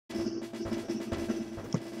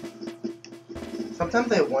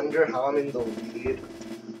Sometimes I wonder how I'm in the lead.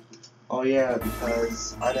 Oh yeah,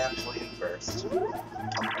 because I'm actually in first.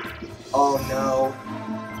 Oh no.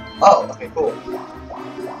 Oh, okay, cool.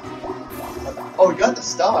 Oh, we got the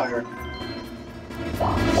star.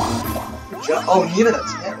 Good job. Oh, needed a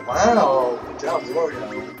 10. Wow. Good job,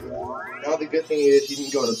 Wario. Now the good thing is he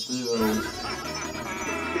didn't go to Boo.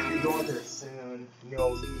 He'll be going there soon. You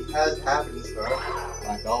know, he has happened stuff,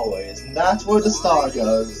 like always. And that's where the star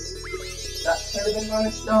goes. That could have been my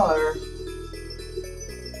star.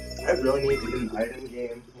 I really need to get an item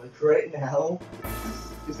game. Like right now.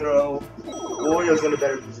 Because, you know, Wario's in a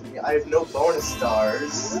better position than me. I have no bonus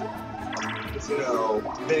stars. Because, you know,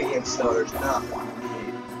 minigame stars, not for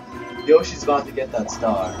me. Yoshi's about to get that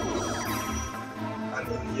star. I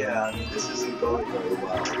mean, yeah, I mean, this isn't going very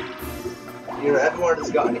well. You know, everyone has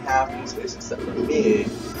gotten half in space except for me.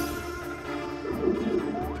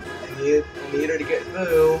 I need her to get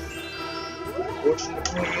Boo.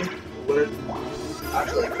 Fortunately, the winner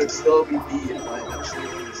actually could still be beat if I actually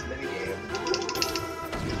win this minigame.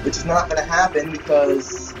 Which is not gonna happen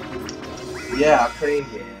because, yeah, crane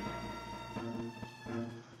game.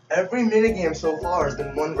 Every minigame so far has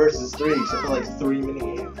been 1 versus 3, except for like 3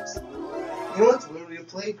 minigames. You know what's weird? We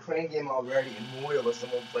played crane game already, and Wario was the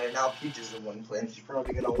one player. Now Peach is the one player, and she's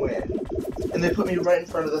probably gonna win. And they put me right in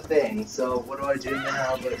front of the thing, so what do I do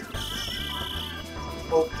now but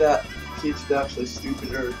hope that Peach is actually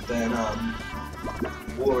stupider than,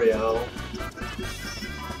 Wario.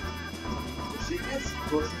 If she gets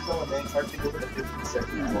closer to someone, then hard to go for the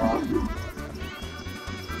 50-second block.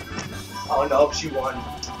 Oh no, she won.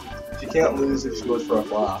 She can't lose if she goes for a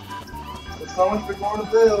flop. But so much for going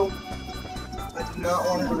to Boo. I do not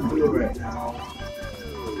want to go to Boo right now.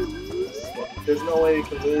 There's no way you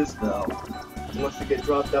can lose though. Unless you get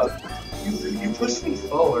dropped out. You push me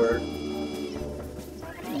forward.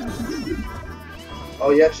 Oh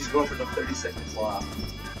yeah, she's going for the 30-second flop.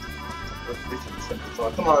 Or 50-second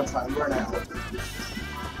flop. Come on, time, run out.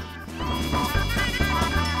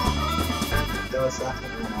 No, it's not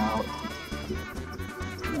gonna run out.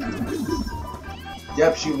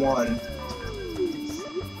 Yep, she won.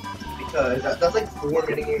 Because that's like 4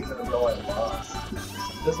 minigames in a row I lost.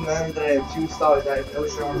 Doesn't matter that I have 2 stars, I have no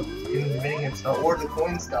shot in the minigame star or the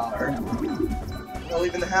coin star. Not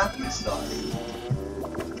even the happening star.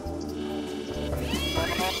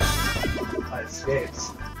 I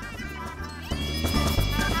escaped.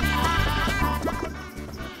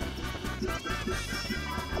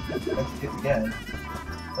 Let's get again.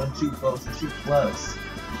 Don't shoot close, don't shoot close.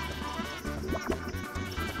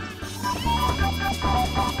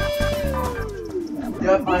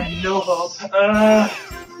 Yep, I have no hope.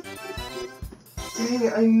 Dang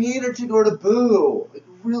it, I need her to go to Boo. Like,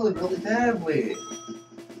 really, really badly.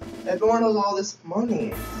 Everyone has all this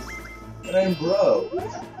money. And I'm broke.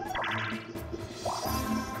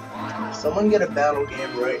 Someone get a battle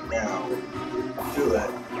game right now. Do it.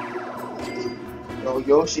 You know,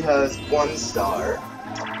 Yoshi has 1 star.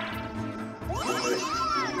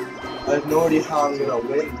 I have no idea how I'm gonna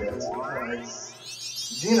win this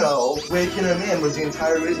because, you know, waking him in was the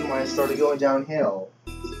entire reason why I started going downhill.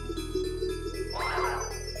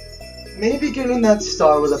 Maybe getting that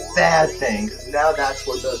star was a bad thing, because now that's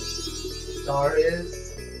where the star is.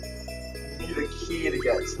 You need a key to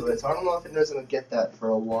get to it, so I don't know if it doesn't get that for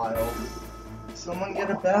a while. Someone get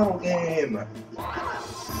a battle game!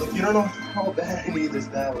 Like, you don't know how bad I need this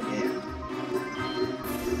battle game.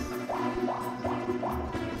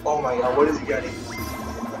 Oh my god, what is he getting?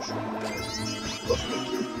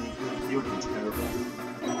 You would be terrible.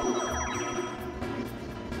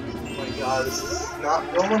 Oh my god, this is not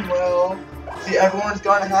going well. See, everyone's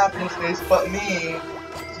got a happening space but me.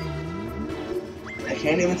 I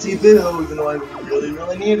can't even see Boo, even though I really,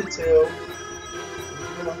 really needed to.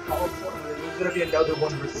 There's gonna be another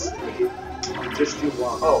 1 versus 3. Just do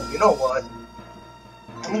 1. Oh, you know what?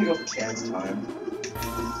 I'm gonna go for chance time.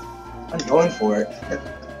 I'm going for it.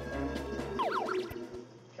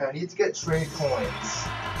 Okay, I need to get trade coins.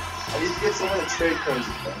 I need to get someone to trade coins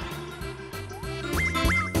with them.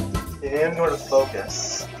 Yeah, I'm going to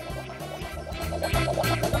focus.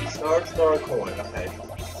 Star coin, okay.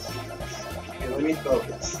 Okay, let me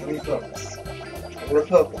focus. I'm gonna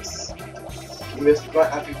focus. You missed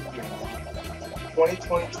right after 20,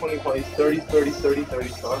 20, 20, 20, 30, 30, 30, 30,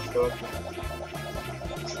 star.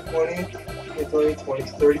 20, 20, 20,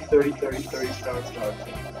 30, 30, 30, 30, star.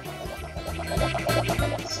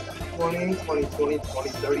 20, 20, 20, 20,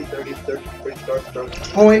 30, 30, 30, 30, star.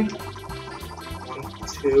 Coin! 1,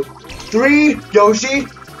 2, 3! Yoshi!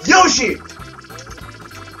 Yoshi!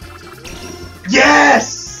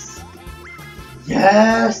 Yes!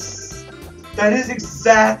 Yes! That is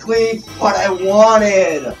exactly what I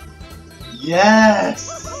wanted!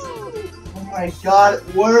 Yes! Oh my god,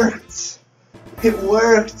 it worked! It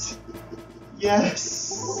worked!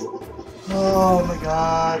 Yes! Oh my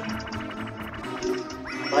god.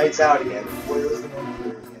 Lights out again. Where was the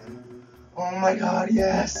number again? Oh my god,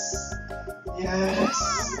 yes!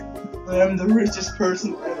 Yes! I am the richest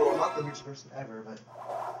person ever. Well, not the richest person ever, but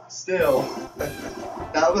still.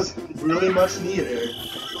 That was really much needed.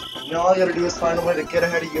 Now all I gotta do is find a way to get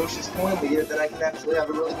ahead of Yoshi's coin lead, then I can actually have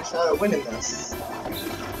a really good shot at winning this.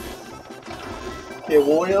 Okay,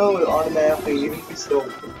 Wario will automatically, even if he's still...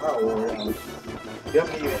 Oh, Wario. You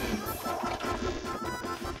haven't even...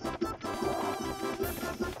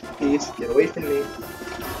 Peach, get away from me.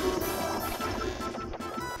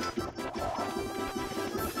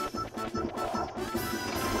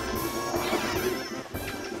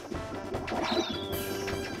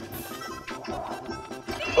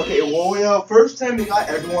 Okay, Wario, first time he got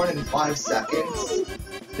everyone in 5 seconds,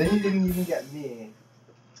 then he didn't even get me.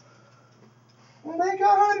 Oh my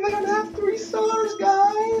god, I'm gonna have 3 stars,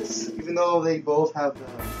 guys! Even though they both have the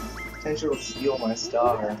potential to steal my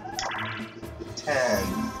star. 10.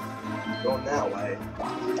 Going that way.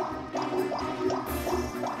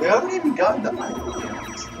 We haven't even gotten the item yet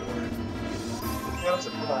before. I'm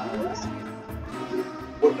surprised.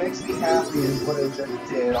 What makes me happy is what I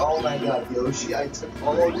just did. Oh my god, Yoshi, I took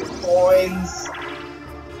all your coins.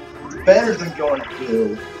 It's better than going to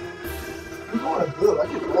blue. We're going to blue, I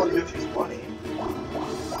took all Yoshi's money.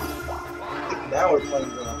 I think now we're playing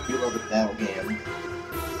the beloved battle game.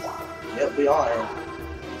 Yep, we are.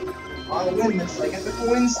 I win this, I get the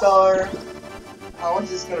coin star. How much is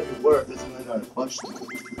this gonna be worth? That's another question.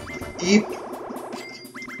 Eep.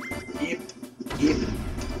 Eep. Eep.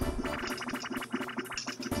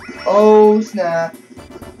 Oh snap.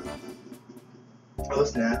 Oh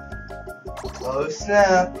snap. Oh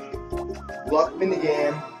snap. Luck in the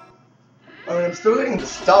game. I mean, I'm still getting the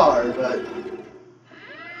star, but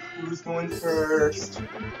who's going first?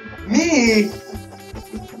 Me!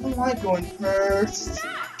 Why am I going first?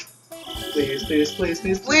 Please, please, please,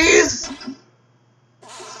 please, please!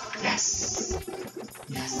 Yes!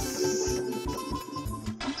 Yes!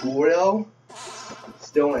 Wario?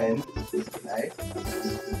 Still in. Okay.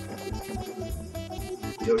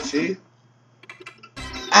 Yoshi?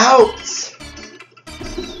 Out!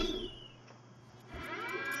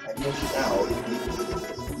 And Yoshi's out.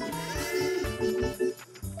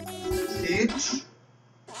 Peach?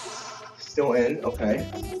 Still in, okay.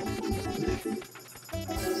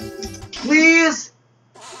 Please!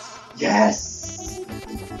 Yes!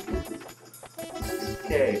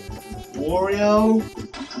 Okay. Wario?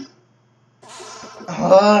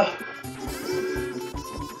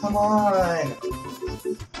 Come on!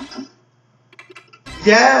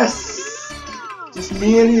 Yes! Just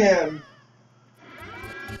me and him.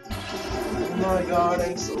 Oh my god,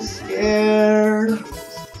 I'm so scared.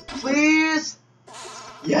 Please?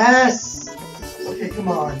 Yes! Okay, come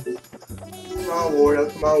on. Come on, Wario,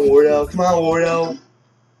 come on, Wario, come on, Wario.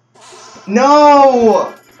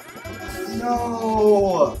 No!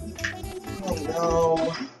 No! Oh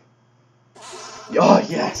no. Oh,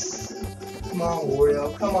 yes! Come on,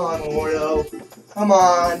 Wario, come on, Wario. Come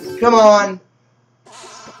on, come on!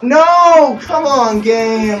 No! Come on,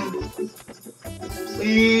 game!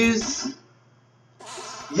 Please?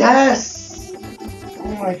 Yes!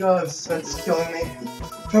 Oh my god, that's killing me.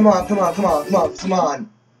 Come on, come on, come on, come on, come on.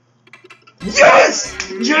 Yes!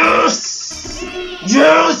 Yes!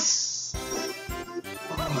 Yes!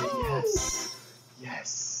 Oh, yes.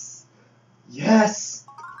 Yes. Yes!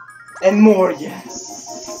 And more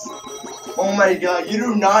yes. Oh my god, you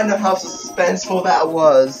do not know how suspenseful that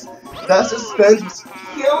was. That suspense was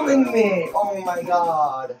killing me. Oh my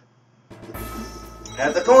god. I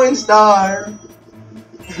have the coin star.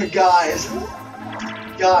 Guys,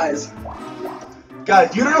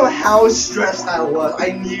 you don't know how stressed I was.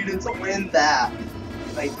 I needed to win that.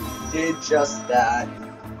 I did just that.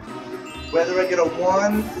 Whether I get a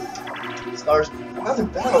 1, stars, another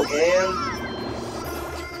battle game.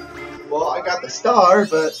 Well, I got the star,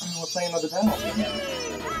 but we're playing another battle game.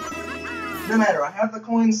 No matter, I have the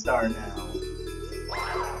coin star now.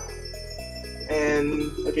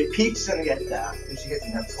 And, okay, Peach is gonna get that, because she gets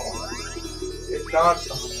enough coins. If not,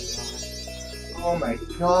 oh my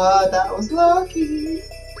god, that was lucky!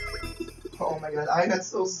 Oh my god, I got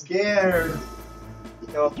so scared!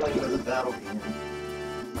 Now I'm playing another battle game.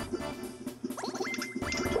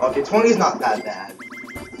 Okay, 20 is not that bad.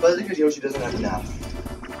 But it's because Yoshi doesn't have enough.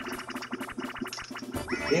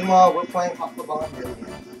 Meanwhile, we're playing Hot Foot Bomb again.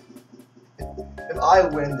 If I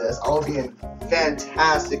win this, I'll be in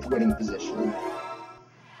fantastic winning position.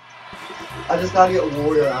 I just gotta get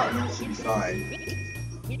Warrior out and it should be fine.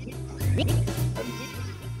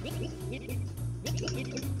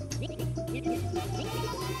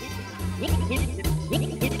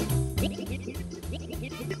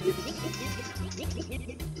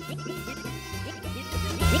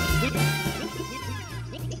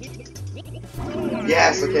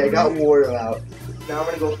 Yes, okay, I got Warrior out. Now I'm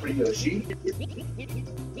gonna go for Yoshi.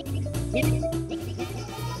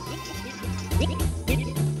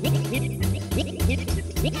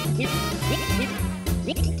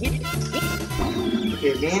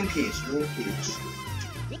 Okay, me and Peach,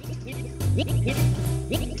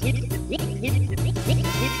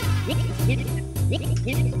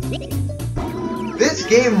 This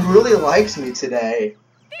game really likes me today.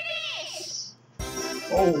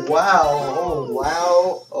 Oh wow, oh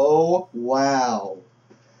wow, oh wow.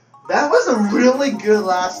 That was a really good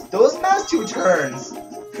those last 2 turns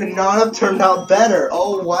could not have turned out better.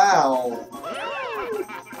 Oh wow.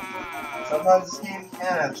 Sometimes this game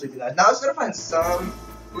can actually do that. Now I was gonna find some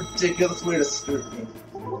ridiculous way to skirt me.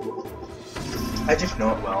 I just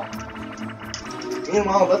know it well.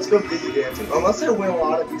 Meanwhile, let's go busy dancing. Unless I win a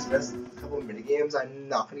lot of these best couple of minigames, I'm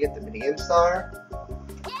not gonna get the minigame star.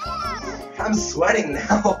 I'm sweating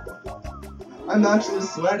now. I'm actually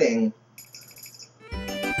sweating.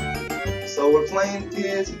 So we're playing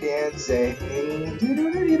busy dancing. I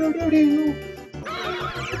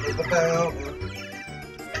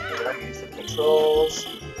use the controls.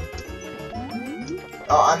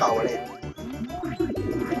 Oh, I'm not winning.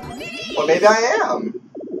 Or maybe I am.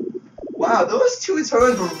 Wow, those 2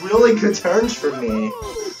 turns were really good turns for me.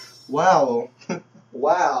 Wow.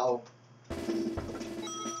 Wow.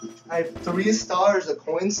 I have 3 stars, a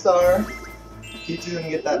coin star. Peach is gonna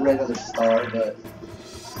get that regular star, but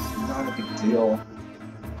not a big deal.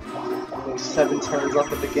 Only 7 turns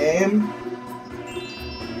left of the game.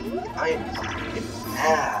 I am kicking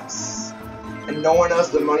ass. And no one has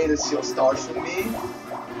the money to steal stars from me.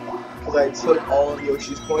 Because I took all of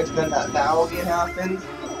Yoshi's coins, and then that battle game happened.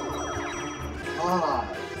 God.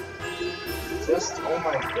 Oh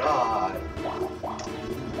my god.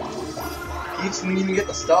 Peach didn't even get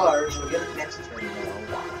the star, she'll get it next turn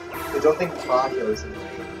now. I don't think Mario is in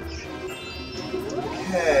range.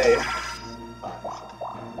 Okay.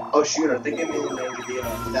 Oh shoot, I'm thinking maybe in range of being a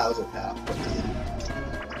 1,000 path.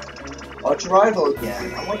 Arch Rival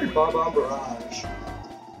again. I wonder Bob-omb Barrage.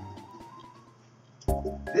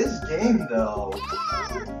 This game though,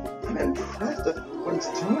 I'm impressed with what it's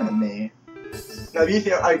doing to me. Now,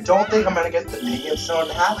 I don't think I'm gonna get the medium star.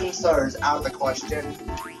 The happening star is out of the question.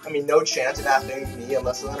 I mean, no chance of happening to me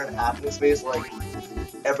unless I'm in a happening space like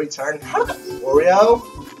every turn. How did Wario?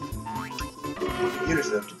 You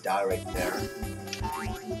deserve to die right there.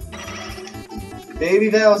 Baby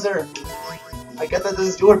Bowser, I get that this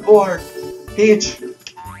is your board. Peach,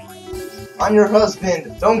 I'm your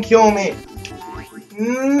husband. Don't kill me.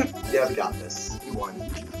 Yeah, we got this. You won.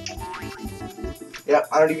 Yep,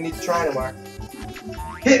 I don't even need to try anymore.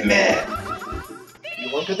 Hitman!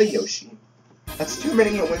 You won with the Yoshi. That's 2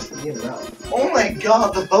 minigame wins for me in a row. Oh my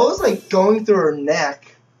god, the bow's like going through her neck.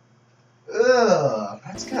 Ugh,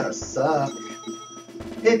 that's gotta suck.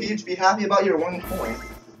 Hey Peach, be happy about your 1 coin.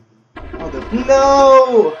 Oh,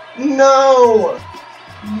 no!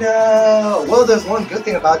 Well, there's one good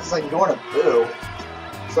thing about this, I can go on a boo.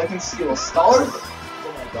 So I can steal a star.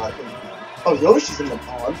 Oh my god. Oh, Yoshi's in the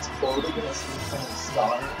ball. I'm totally gonna steal someone's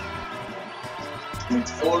star. I'm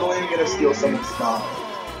totally gonna steal someone's star.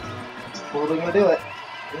 I'm totally gonna do it.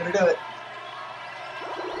 I'm gonna do it.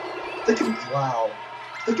 Wow.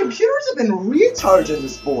 The computers have been recharging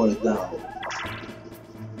this board, though.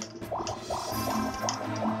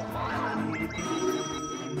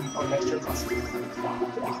 Oh, next turn costs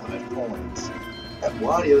 55 points. And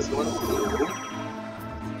Wario's going to blue.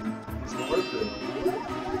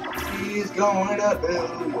 He's going to blue.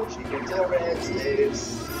 Yoshi gets a red space.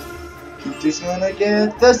 Peach is gonna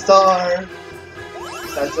get the star.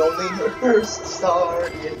 That's only her first star.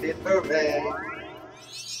 Give it hooray.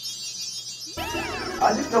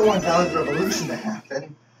 I just don't want Bowser's Revolution to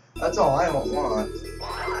happen. That's all I don't want.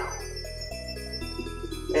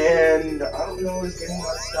 And I don't know who's getting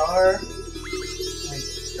that star.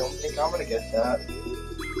 I don't think I'm gonna get that.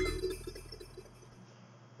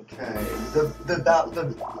 Okay, the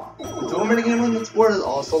dual minigame on this board is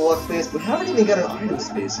also luck based, but we haven't even got an item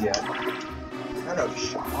space yet. Kind of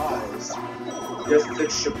surprised. Yes,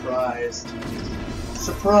 it's surprised.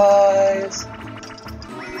 Surprise!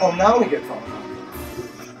 Oh, now we get caught.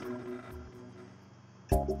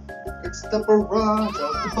 It's the barrage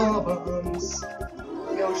of the bombs.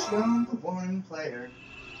 Yoshi, I'm the one player.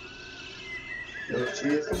 Yoshi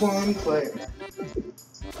is the one player.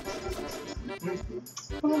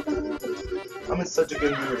 I'm in such a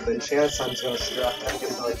good mood that chance I'm just gonna strap and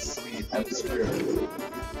get to like sweet atmosphere.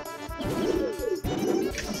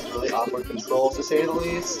 It's really awkward controls to say the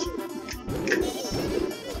least.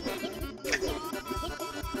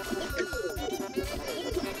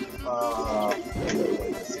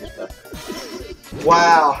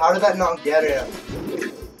 Wow, how did that not get him?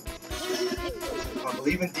 I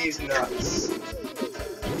believe in these nuts.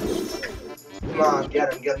 Come on,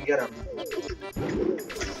 get him, get him, get him.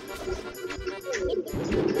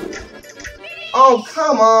 Oh,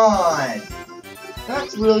 come on!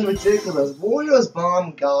 That's really ridiculous. Wario's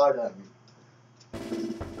bomb got him.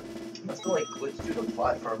 Must have like glitched through the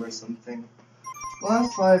platform or something.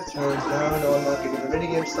 Last 5 turns. No, I'm not giving the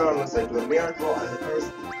minigame start unless I do a miracle. I'm the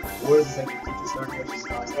first. Or is the second to start Yoshi's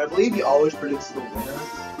class? And I believe he always predicts the winner.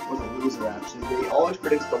 Or the loser, actually. But he always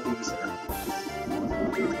predicts the loser.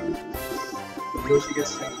 If Yoshi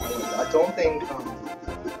gets 10 points. I don't think,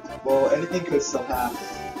 well, anything could still happen.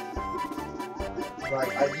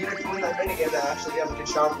 Like, I need to win that minigame to actually have a good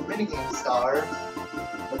shot at the minigame star.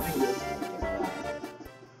 Nothing really.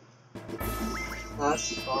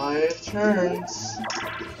 Last 5 turns.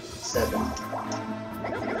 7.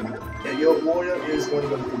 Yeah, your Wario is going to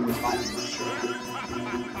go through the class for sure.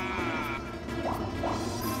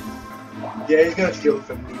 Yeah, he's gonna steal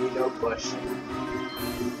from me, no question.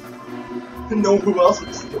 No, who else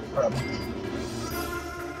would steal from?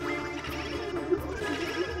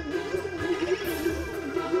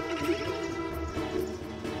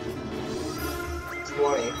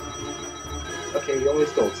 Okay, you only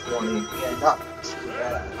stole 20. Yeah, not too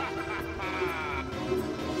bad.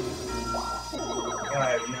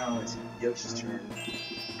 Alright, now it's Yoshi's turn.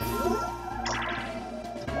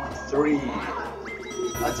 3.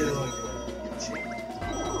 That didn't really do it.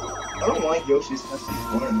 I don't like Yoshi's especially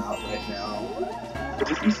throwing him out right now. But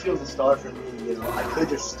if he steals the star from me, you know, I could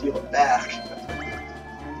just steal it back.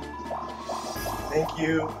 Thank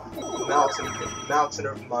you, mountain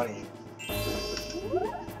of money.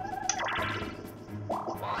 I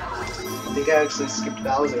think I actually skipped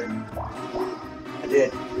Bowser. I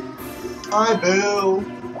did. Hi, Boo!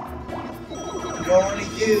 I'm going to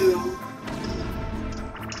you!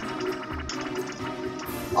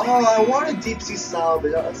 Oh, I want a deep sea style,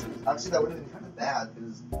 but actually that would have been kind of bad,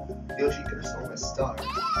 because Yoshi could have stolen my star.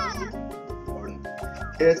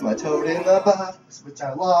 Here's my toad in the box, which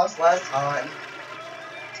I lost last time.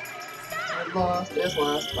 I lost this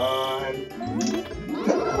last time.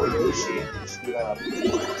 Oh, Yoshi, screwed up.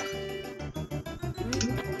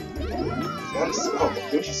 Oh,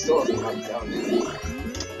 Yoshi still hasn't gotten down yet.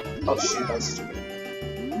 Oh shoot, that was stupid.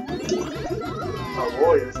 Oh,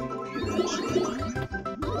 Wario's in the lead actually.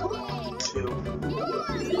 2.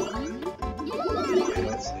 Okay,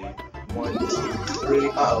 let's see. 1, 2, 3.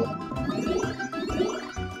 Uh-oh.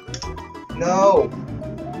 No!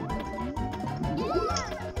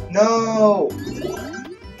 No!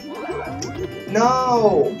 No!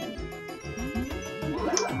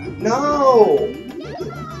 No! No!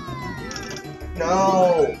 No!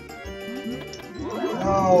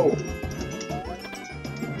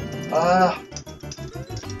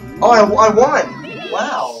 Oh, I won!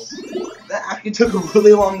 Wow! That actually took a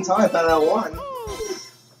really long time, but I won.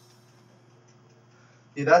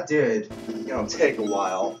 Yeah, that did, you know, take a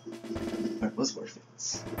while. Alright, let's work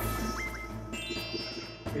this.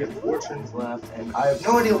 We have 4 turns left, and I have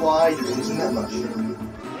no idea why you're using that mushroom.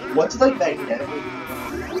 What's like magnetically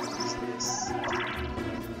use this?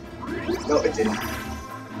 No, it didn't.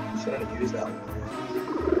 Shouldn't have used that one.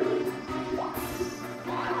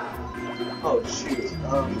 Oh shoot.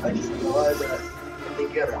 I just realized that I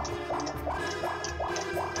didn't get her.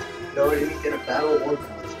 No, I didn't get a battle or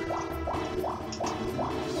Bowser.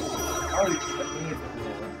 How are you expecting it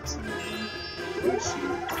to go? Oh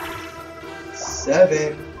shoot.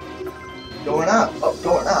 7. Going up. Oh,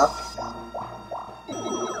 going up.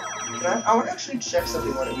 I want to actually check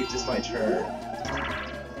something when it reaches my turn.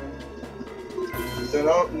 So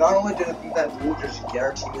not only did that move just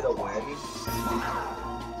guarantee me to win,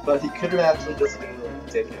 but he could have actually just been really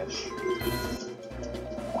dickish.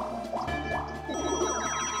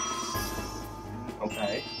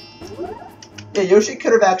 Okay. Yeah, Yoshi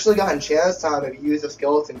could have actually gotten chance time if he used a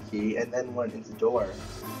skeleton key and then went into the door.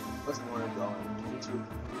 What's more going?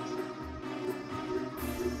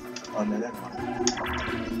 Oh, no, never mind.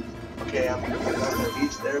 Okay, I'm not gonna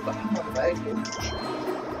reach there, but I'm not right.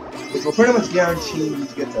 Which will pretty much guarantee you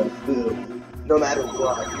to get the Boo, no matter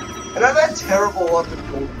what. And I've had terrible luck with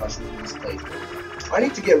Gold Rush in this playthrough. I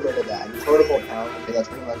need to get rid of that. Total pound. Okay, that's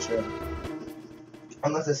pretty much it.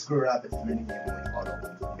 Unless I screw it up, it's the minigame only auto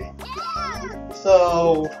for me.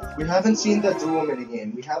 So, we haven't seen the duel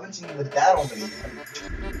minigame. We haven't seen the battle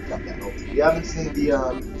minigame. Not battle. We haven't seen the,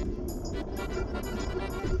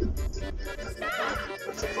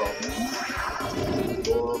 what's it called?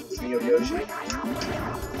 Oh, it's me or Yoshi.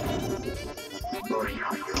 Oh.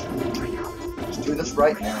 Let's do this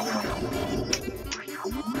right now.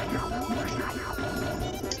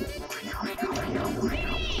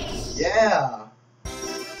 Yeah!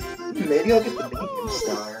 Maybe I'll get the minigame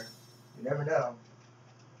star. You never know.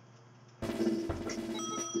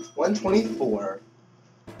 124.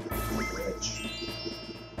 Rich.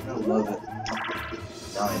 I love it.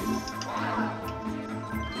 9.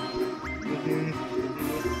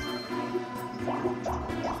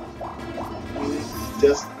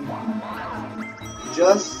 Just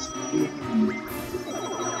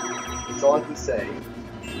that's all I can say.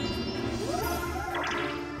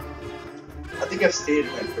 I think I've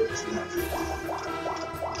stated my purpose now.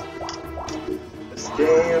 This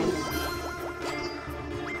game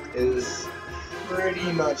is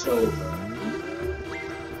pretty much over.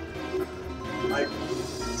 I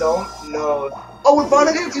don't know. Oh, we're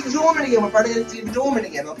finally gonna see the duel minigame. We're finally gonna see the duel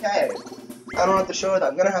minigame. Okay. I don't have to show that.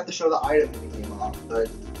 I'm gonna have to show the item minigame off, but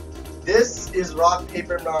this is Rock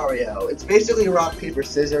Paper Mario. It's basically rock paper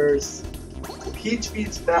scissors. Peach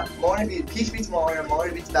beats Mario, Peach beats Mario,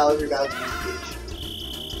 Mario beats Bowser, Bowser beats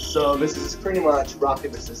Peach. So this is pretty much rock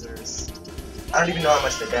paper scissors. I don't even know how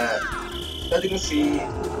much they get. As you can see,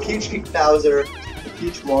 Peach beat Bowser,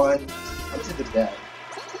 Peach won. I'm to the dead.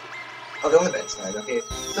 Oh, they only bet 10, okay.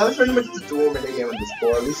 So that was pretty much the duel minigame on this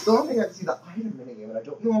board. We still haven't got to see the item minigame, and I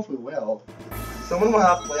don't know if we will. Someone will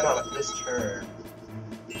have to plan on it this turn.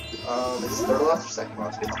 It's third to last or second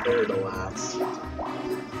last? It's third to last.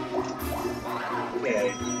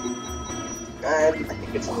 Okay. And I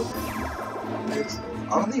think it's over.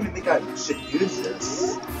 I don't even think I should use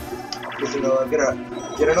this. Because, you know, I'm gonna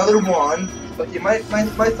get another one. But my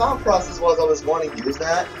thought process was I was wanting to use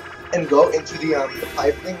that and go into the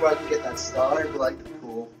pipe thing where I can get that star and be like,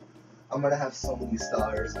 cool, I'm gonna have so many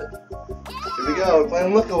stars. But here we go, we're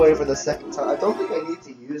playing Look Away for the second time. I don't think I need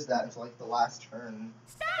to use that until like the last turn.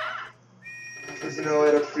 Because, you know,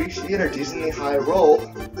 I'd appreciate a decently high roll.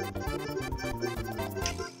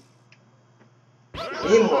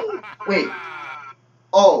 Meanwhile, wait.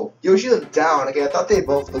 Oh, Yoshi looked down. Okay, I thought they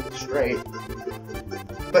both looked straight.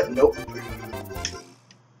 But nope.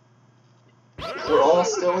 We're all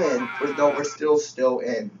still in. We're still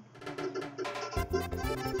in.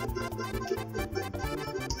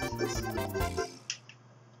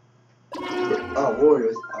 Oh,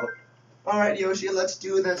 Warrior's out. Alright, Yoshi, let's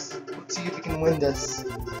do this. Let's see if we can win this.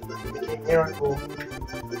 Miracle.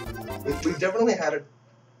 We've definitely had a...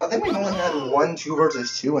 I think we've only had 1 2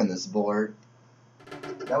 versus 2 in this board.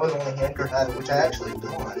 That was only Hanker had it, which I actually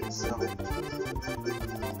won, so...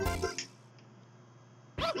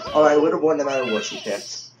 Alright, I would have won no matter what she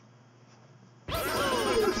picked.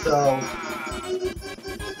 So...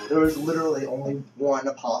 there was literally only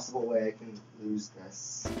one possible way I can lose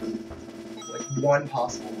this. Like, one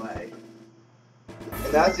possible way.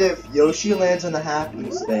 And that's if Yoshi lands in the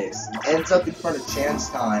happening space, ends up in front of Chance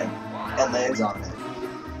Time, and lands on it.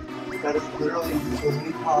 That is literally the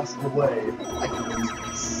only possible way I can lose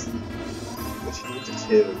this. Which needs a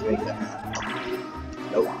 2 to make that happen.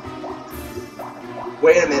 Nope.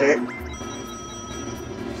 Wait a minute.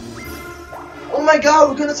 Oh my god,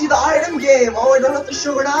 we're gonna see the item game! Oh, I don't have to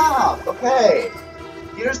show it off! Okay.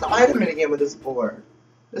 Here's the item minigame of this board.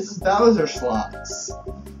 This is Bowser slots.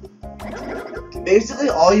 Basically,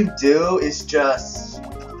 all you do is just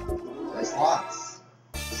play slots.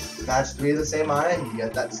 Match 3 of the same item, you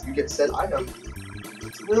get said item.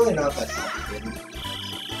 It's really not that complicated.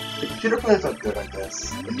 The computer players are good at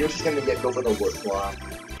this, and Yoshi's gonna go for the wood block.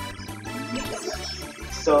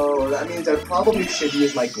 So that means I probably should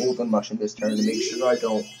use my golden mushroom this turn to make sure I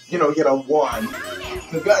don't, you know, get a 1.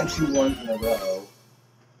 I've gotten 2 1s in a row.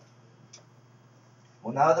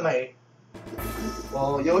 Well, now that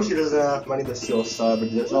well, Yoshi doesn't have money to steal a star,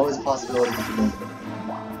 but there's always a possibility to win.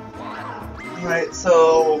 Alright,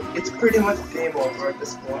 so it's pretty much game over at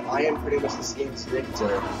this point. I am pretty much this game's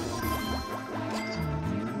victor.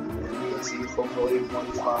 And let's see, hopefully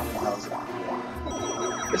 1,000.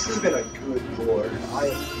 This has been a good board. I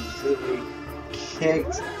have completely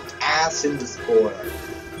kicked ass in this board.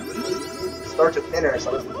 Start to finish,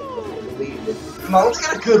 I was the lead. Come on, let's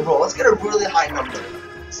get a good roll. Let's get a really high number.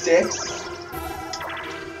 6.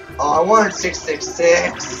 Oh, I wanted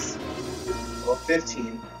 666. Well,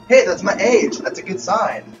 15. Hey, that's my age. That's a good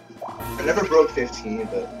sign. I never broke 15,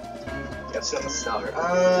 but got still on the star.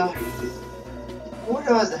 What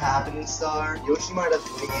has the happening star? Yoshi might have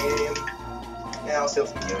the game. Yeah, I'll steal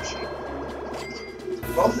from Yoshi.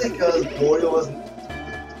 Mostly because Mario wasn't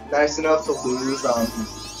nice enough to lose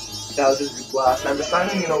Bowser's request. I'm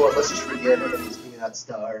deciding, you know what, let's just forgive him and just give me that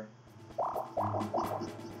star.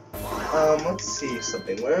 Let's see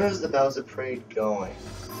something. Where is the Bowser Parade going?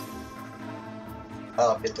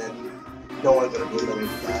 Oh, okay then. No one's gonna be able to do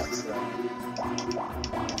that, so.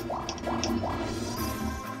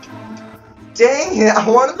 Dang it! I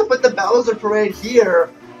wanted to put the Bowser Parade here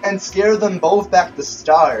and scare them both back to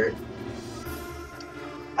start.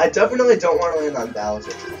 I definitely don't want to land on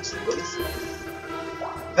Bowser. What is it?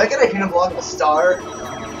 If I get a hidden block of a star,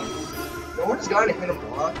 no one's got a hidden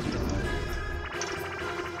block.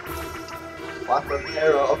 Block of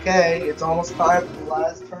arrow. Okay, it's almost time for the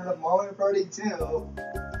last turn of Mario Party 2.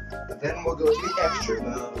 But then we'll go to the extra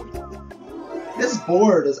mode. This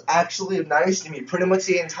board is actually nice to me pretty much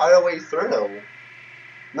the entire way through.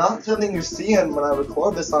 Not something you're seeing when I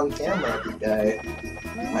record this on camera every day.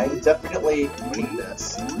 I'm definitely winning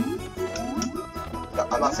this. No,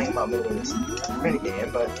 I'm not saying I'm winning this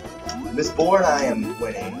minigame, but this board I am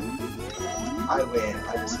winning. I win.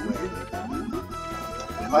 I just win.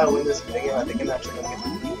 And if I win this minigame, I think I'm actually going to get the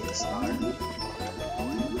minigame star.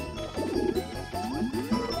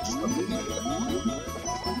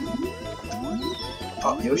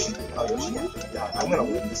 Oh, Yoshi. Oh, Yoshi. Yeah, I'm going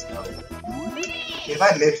to win this now. If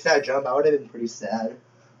I missed that jump, I would have been pretty sad.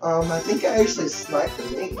 I think I actually sniped the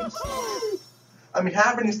minigame star. I mean,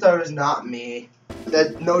 happening star is not me.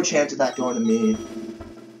 There's no chance of that going to me.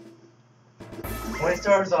 20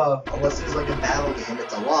 stars, unless there's like a battle game,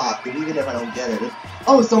 it's a lock, and even if I don't get it.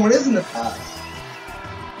 Oh, someone is in the path.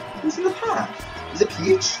 Who's in the path? Is it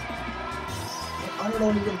Peach? I don't know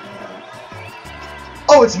even know.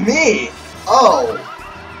 Oh, it's me! Oh!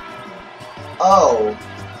 Oh.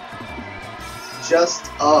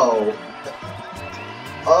 Just, oh.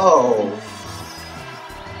 Oh.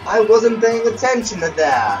 I wasn't paying attention to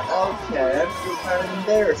that. Okay, I feel kind of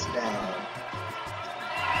embarrassed now.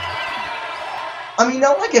 I mean,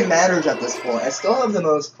 not like it matters at this point. I still have the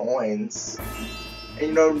most coins. And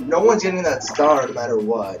you know, no one's getting that star no matter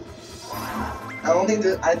what. I don't think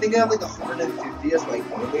that, I think I have like 150 as my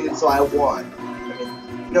coin lead, so I won. I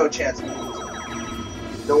mean, no chance of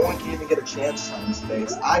losing. No one can even get a chance time in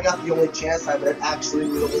space. I got the only chance time that actually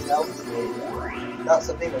really helped me. Not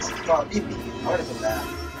something that's not beat me. Harder than that.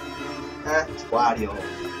 It's Wario.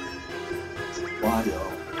 It's Wario.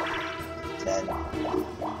 10.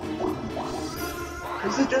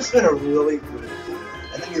 This has just been a really good.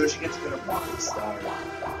 And then Yoshi gets been a rocket star.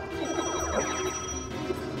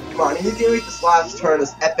 Come on, you need to make this last turn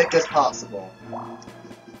as epic as possible.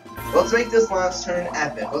 Let's make this last turn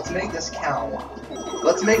epic. Let's make this count.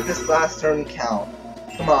 Let's make this last turn count.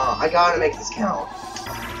 Come on, I gotta make this count.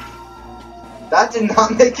 That did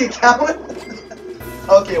not make it count?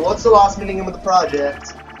 Okay, what's the last minigame of the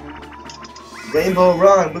project? Rainbow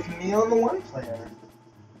Run with me on the one player.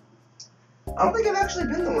 I don't think I've actually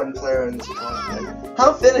been the one player in this project.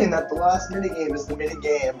 How fitting that the last minigame is the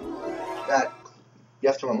minigame that you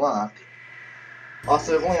have to unlock.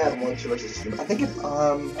 Also, I've only had 1, 2 versus 2. I think it, I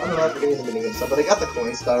don't know if I'm getting the minigame stuff, but I got the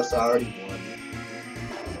coin star, so I already won.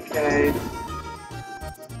 Okay.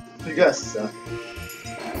 You guys suck.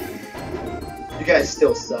 You guys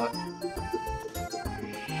still suck.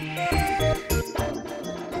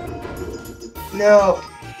 No.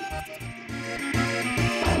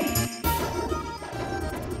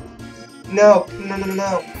 No, no, no, no,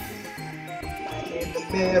 no. In the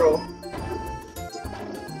middle.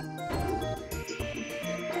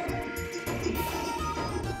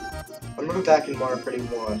 I remember back in Mario Party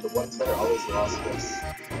 1, the one player always lost this.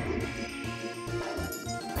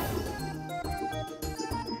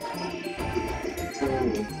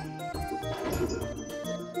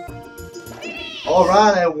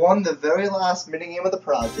 Alright, I won the very last minigame of the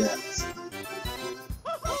project.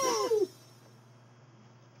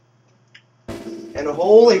 And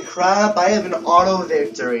holy crap, I have an auto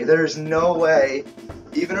victory. There's no way.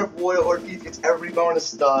 Even if Wario or Peach gets every bonus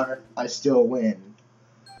star, I still win.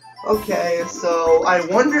 Okay, so I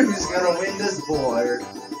wonder who's gonna win this board.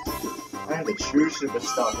 I have a true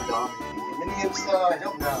superstar for dominating. Minigame star, I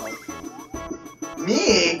don't know.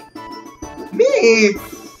 Me? Me?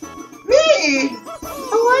 Me?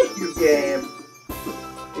 I like you, game.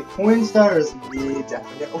 The coin star is me,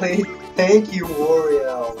 definitely. Thank you,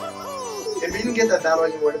 Wario. If you didn't get that battle,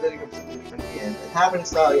 you would have been a completely different game. And Happening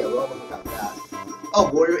Star, yeah, we all got that. Oh,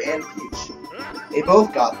 Wario and Peach. They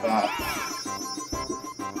both got that.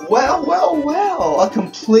 Well, well, well! A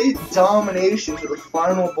complete domination to the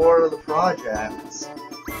final board of the project.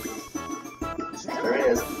 There it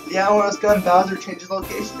is. The hour has gone. Bowser changes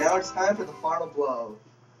location. Now it's time for the final blow.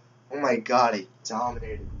 Oh my god, he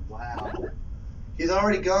dominated. Wow. He's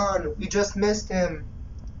already gone. We just missed him.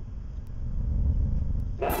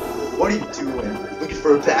 What are you doing? Looking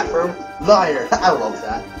for a bathroom? Liar! I love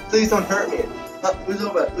that. Please don't hurt me.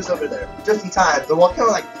 Who's over there? Just in time. They're walking on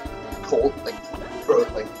like cold, like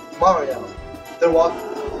Mario. They're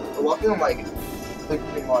walking on like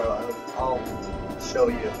Mario. I'll show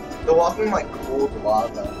you. They're walking on like cold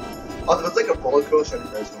lava. Oh, it's like a roller coaster in the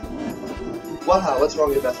first one. Wow, what's wrong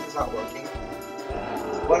with that? It's not working.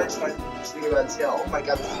 Why don't you try to about tail? Oh my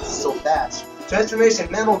god, this is so fast. Transformation,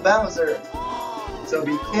 Metal Bowser. So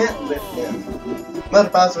we can't lift him.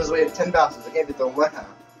 Metal Bowser is weighted 10 Bowsers. I can't beat them. Wow.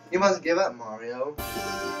 You must give up, Mario.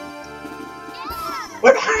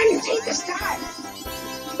 We're behind you. Take this time.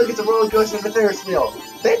 Look, it's a roller coaster and the Ferris wheel.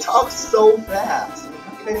 They talk so fast.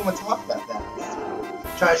 How can anyone talk that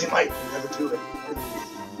fast? Try as you might, you never do it.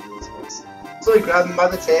 So we grab him by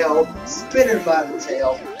the tail, spin him by the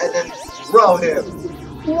tail, and then throw him.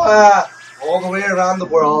 Wow! All the way around the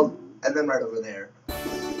world, and then right over there.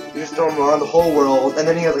 You just throw him around the whole world, and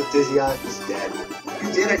then he has like dizzy eyes, he's dead.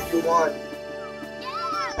 You did it, you won.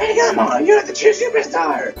 Hey, come on, you're the true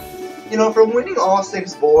superstar! You know, for winning all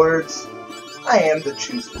 6 boards, I am the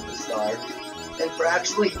true superstar. And for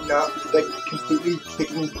actually not, like, completely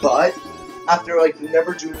kicking butt, after, like,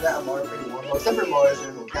 never doing that in Mario Party 1, well, except for Mario's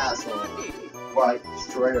Rainbow Castle, where I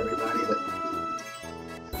destroyed everybody, but...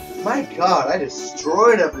 My god, I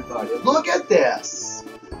destroyed everybody. Look at this!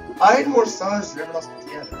 I had more stars than everyone else put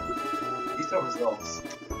together. These are results.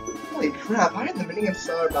 Holy crap, I had the minigame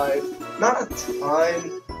star by not a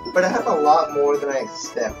ton, but I had a lot more than I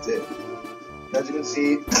expected. As you can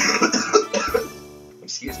see,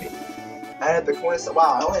 excuse me, I had the coin star.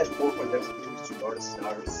 Wow, I only had 4 coin stars, 2 bonus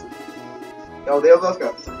stars. No, they both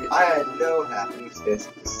got 3. I had no happening space.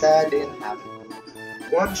 Sad didn't happen.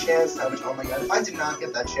 1 chance time, which, oh my god, if I did not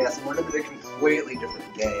get that chance, it would have been a completely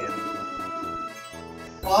different game.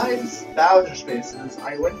 5 Bowser spaces.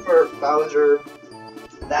 I went for Bowser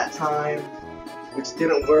that time, which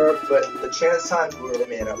didn't work, but the chance times really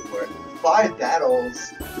made up for it. 5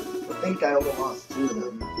 battles. I think I only lost 2 of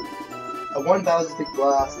them. I won Bowser's Big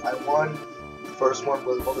Blast. I won the first one.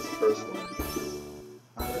 What was the first one?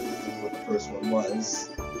 I don't remember what the first one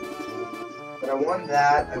was. But I won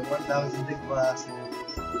that. I won Bowser's Big Blast.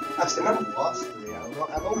 Actually, I might have lost 3.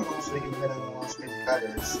 I've only lost 3 and then I lost 3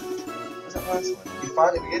 cutters. What's that last one?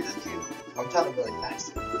 We get this cube. I'm talking really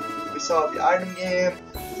fast. We saw the item game.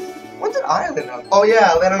 What did I land on? Oh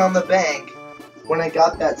yeah, I landed on the bank when I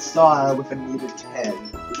got that star with a needed 10.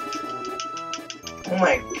 Oh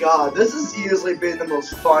my god, this has easily been the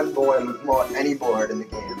most fun board with any board in the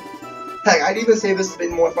game. Heck, I'd even say this has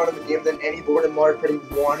been more fun in the game than any board in Mario Party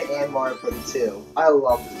 1 and Mario Party 2. I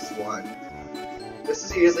love this one. This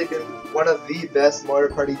has easily been one of the best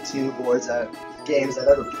Mario Party 2 games I've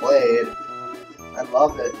ever played. I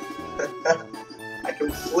love it. I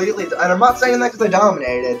completely, and I'm not saying that because I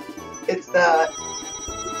dominated. It's that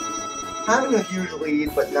having a huge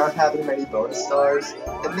lead but not having many bonus stars,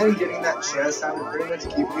 and then getting that chance time to pretty much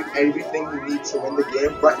give you everything you need to win the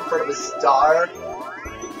game right in front of a star.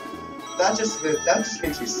 That just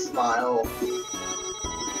makes me smile.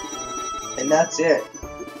 And that's it.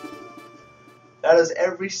 That is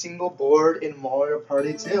every single board in Mario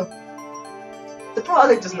Party 2. The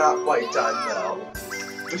project is not quite done though.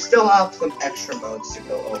 We still have some extra modes to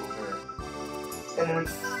go over. And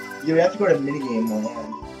you have to go to minigame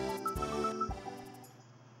land,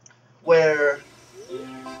 where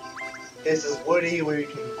this is Woody, where you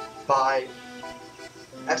can buy.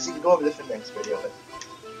 Actually, you can go over this in the next video. But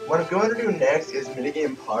what I'm going to do next is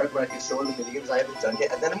minigame park, where I can show the minigames I haven't done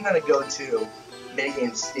yet, and then I'm going to go to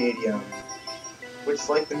minigame stadium, which is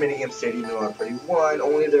like the minigame stadium in Mario Party 1.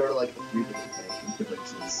 Only there are like 3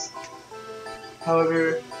 differences.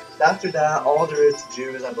 However, after that, all there is to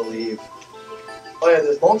do is, I believe. Oh yeah,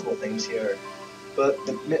 there's multiple things here, but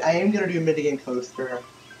I am gonna do a minigame coaster.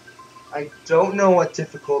 I don't know what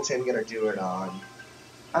difficulty I'm gonna do it on.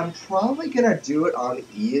 I'm probably gonna do it on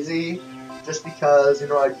easy, just because, you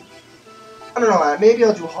know, I don't know, maybe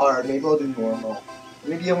I'll do hard, maybe I'll do normal,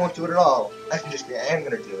 maybe I won't do it at all. I am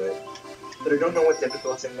gonna do it, but I don't know what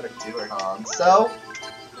difficulty I'm gonna do it on. So,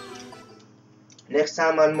 next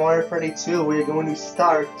time on Mario Party 2, we're going to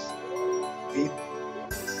start the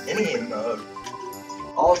minigame mode.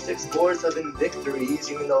 All 6 boards have been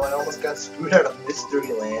victories, even though I almost got screwed out of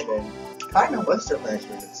Mystery Land and kind of Western Land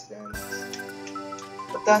to an extent.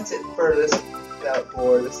 But that's it for this look out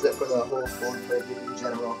for. This is it for the whole foreplay video in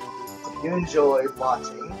general. If you enjoyed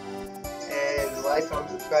watching, and like, comment,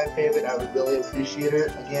 subscribe, favorite, I would really appreciate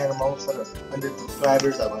it. Again, I'm almost under 100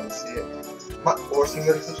 subscribers. I want to see it. I'm not forcing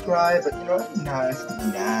you to subscribe, but you know, it'd be nice. It'd be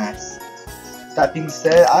nice. That being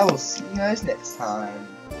said, I will see you guys next time.